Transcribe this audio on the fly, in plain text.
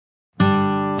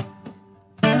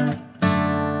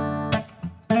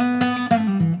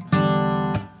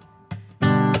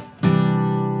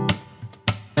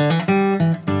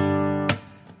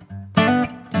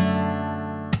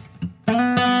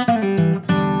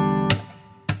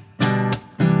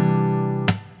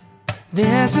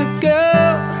There's a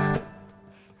girl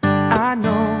I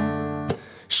know,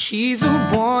 she's the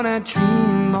one I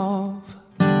dream of.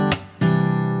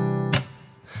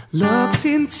 Looks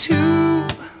into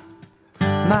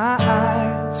my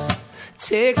eyes,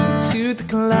 takes me to the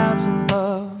clouds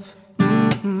above.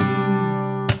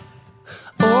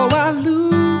 Oh, I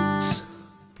lose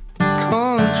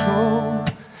control,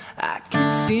 I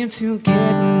can't seem to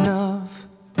get enough.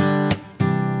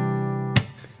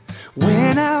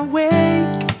 When I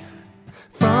wake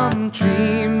from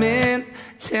dreaming,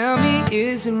 tell me,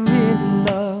 is it really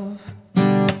love?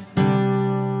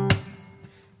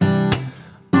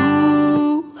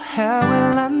 Ooh, how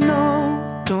will I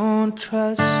know? Don't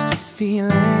trust your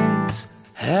feelings.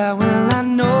 How will I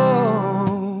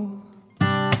know?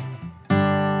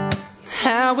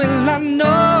 How will I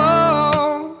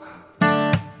know?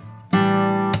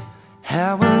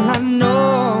 How will